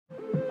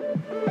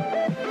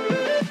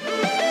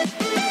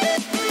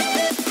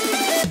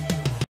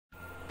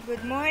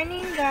Good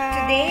morning,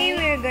 guys. Today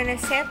we're gonna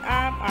set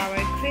up our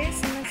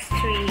Christmas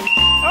tree.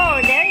 Oh,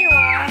 there you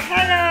are.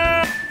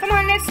 Hello. Come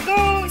on, let's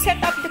go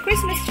set up the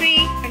Christmas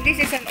tree. And this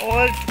is an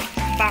old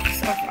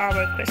box of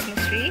our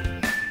Christmas tree.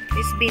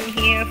 It's been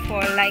here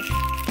for like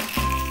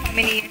how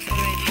many years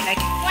already? Like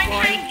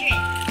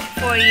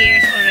 4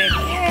 years already.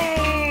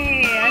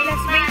 Yay! Let's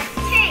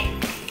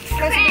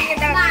bring it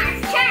up.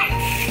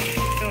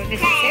 So this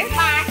is it.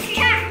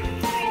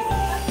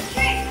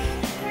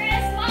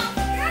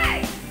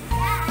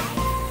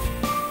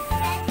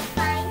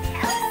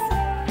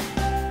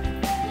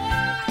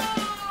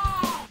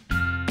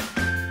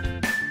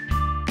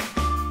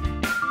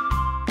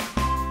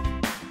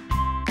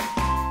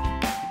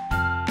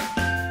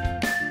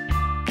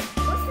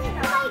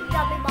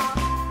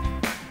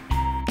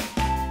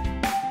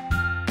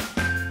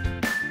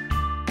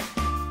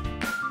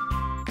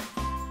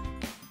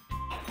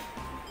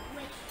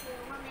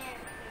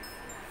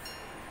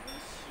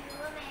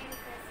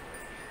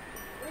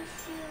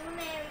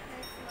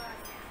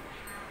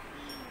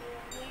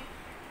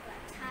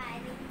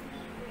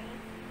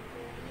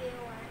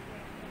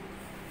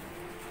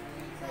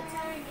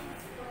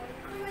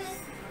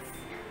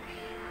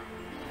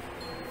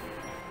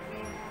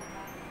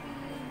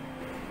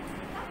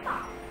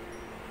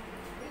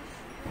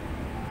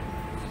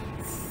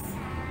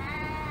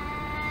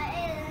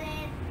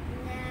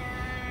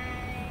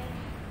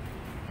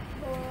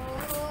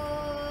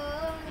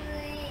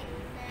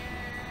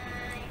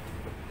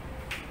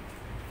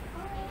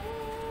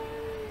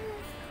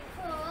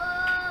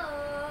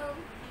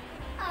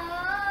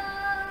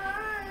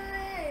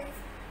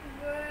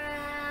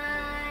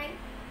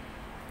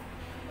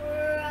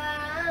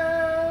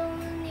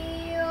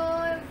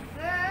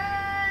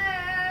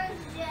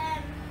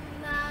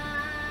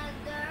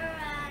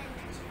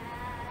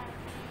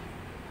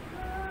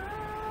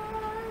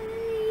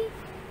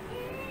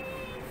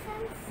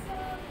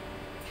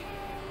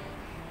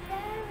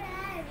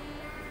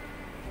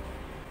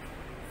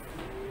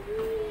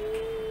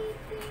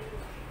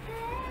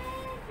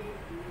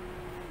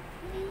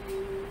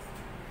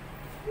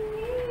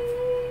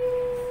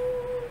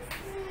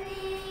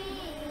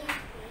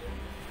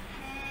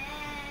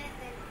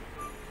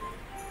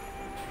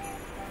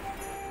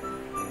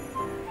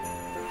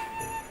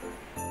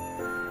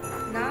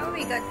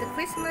 We got the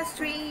Christmas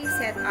tree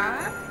set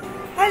up.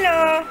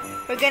 Hello!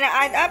 We're gonna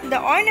add up the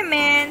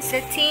ornaments.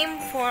 The theme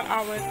for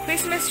our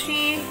Christmas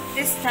tree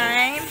this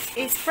time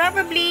is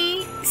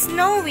probably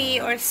snowy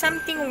or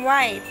something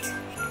white.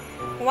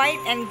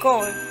 White and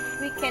gold.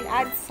 We can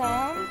add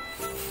some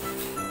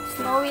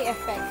snowy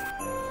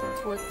effect to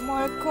put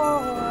more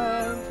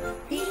gold.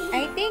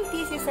 I think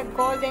this is a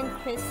golden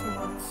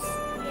Christmas.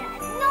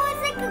 Yeah. No, it's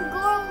like a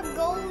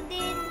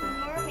golden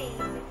mermaid.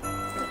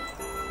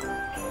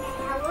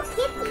 Hello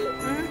Kitty.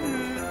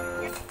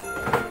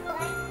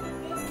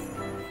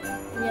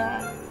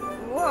 Yeah.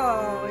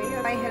 Whoa, you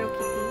like Hello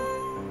Kitty.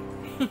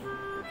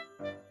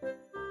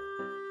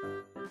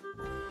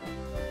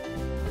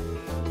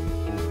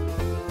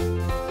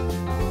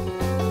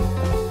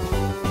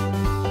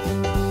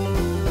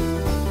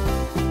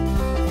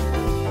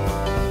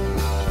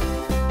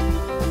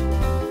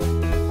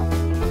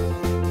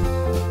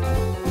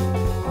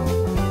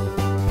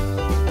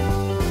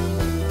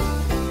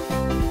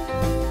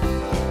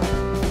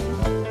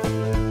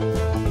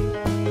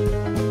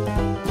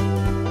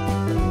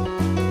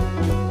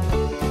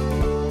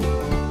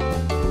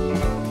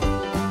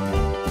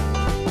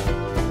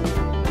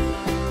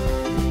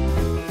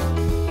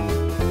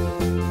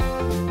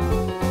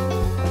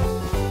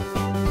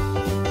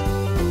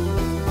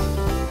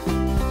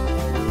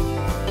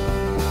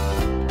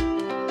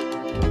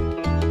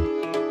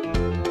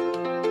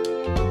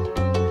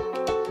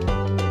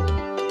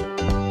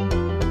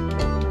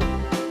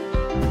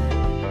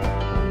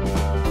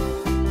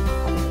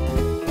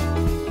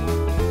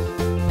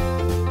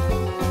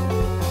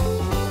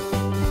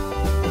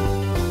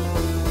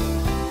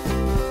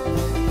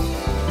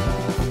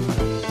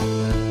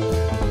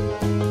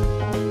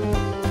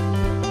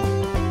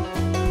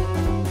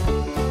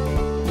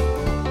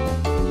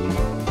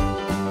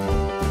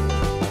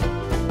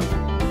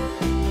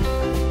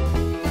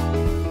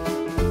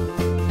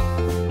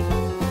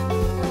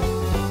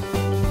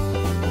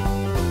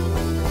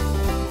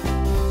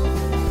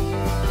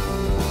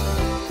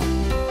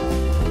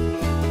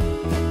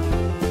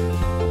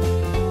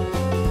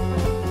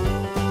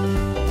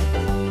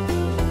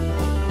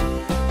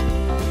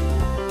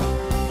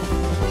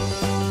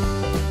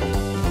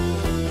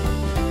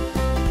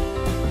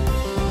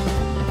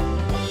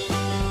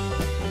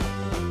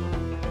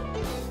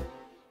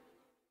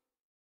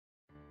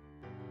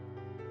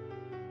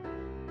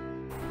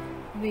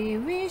 We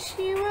wish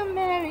you a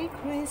Merry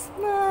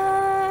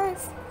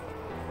Christmas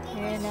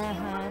and a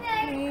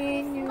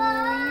Happy New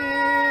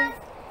Year.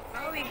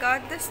 Oh, we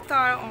got the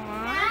star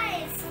on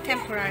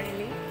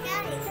temporarily.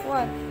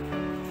 What?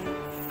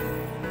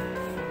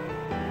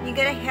 You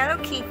got a Hello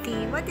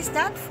Kitty. What is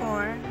that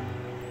for?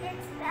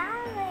 It's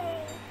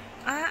ballet.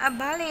 Ah, a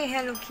ballet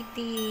Hello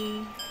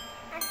Kitty.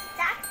 A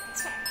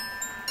doctor.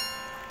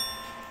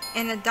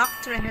 And a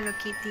doctor and Hello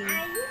Kitty.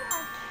 Are you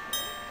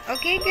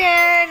Okay,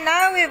 girl.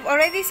 Now we've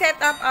already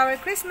set up our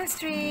Christmas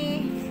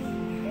tree.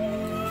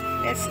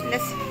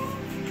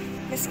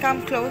 Let's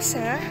come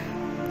closer.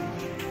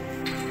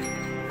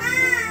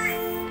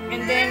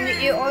 And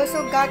then you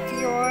also got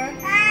your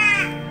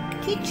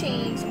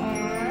keychains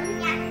on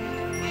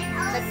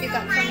that you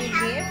got from your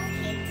gift.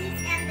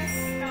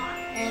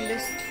 And the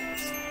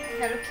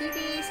Hello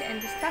Kitties and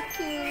the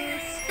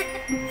stockings.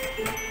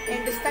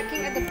 And the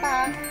stocking at the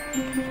back.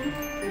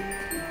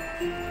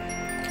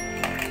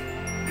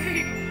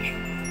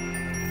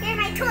 Here are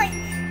my toys.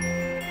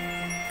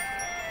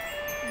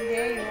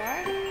 There you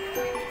are.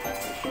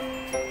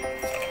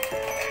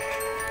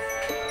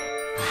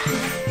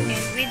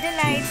 And with the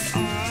lights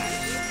on,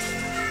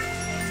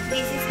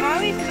 this is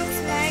how it looks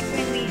like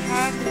when we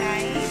have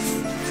lights.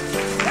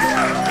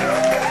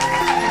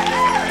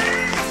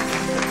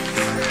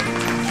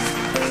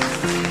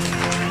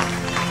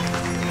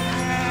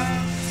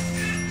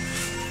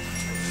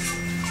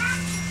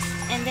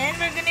 And then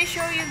we're gonna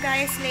show you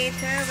guys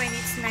later when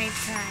it's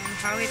nighttime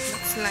how it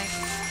looks like.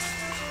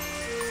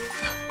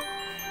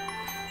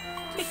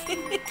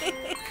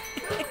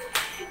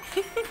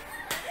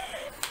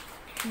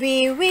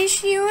 We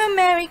wish you a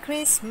Merry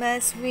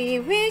Christmas. We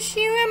wish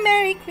you a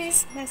Merry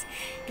Christmas.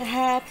 A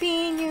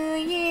Happy New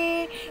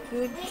Year.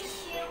 Good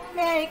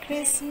Merry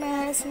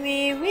Christmas.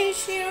 We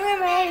wish you a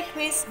Merry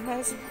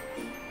Christmas.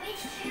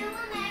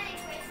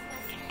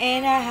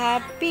 And a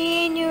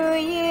Happy New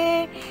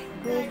Year.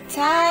 Good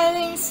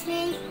tidings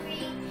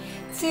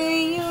to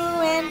you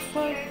and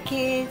for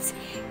kids.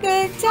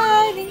 Good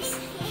tidings.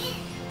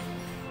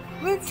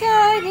 Good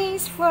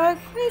tidings for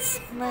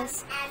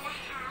Christmas.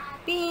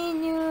 Happy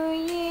New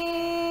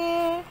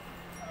Year.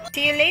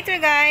 See you later,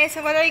 guys.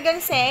 So what are you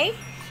gonna say?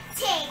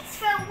 Thanks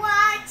for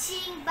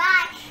watching.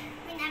 Bye.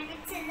 Remember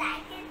to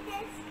like and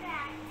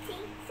subscribe.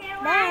 Thanks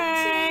for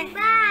Bye. watching.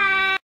 Bye.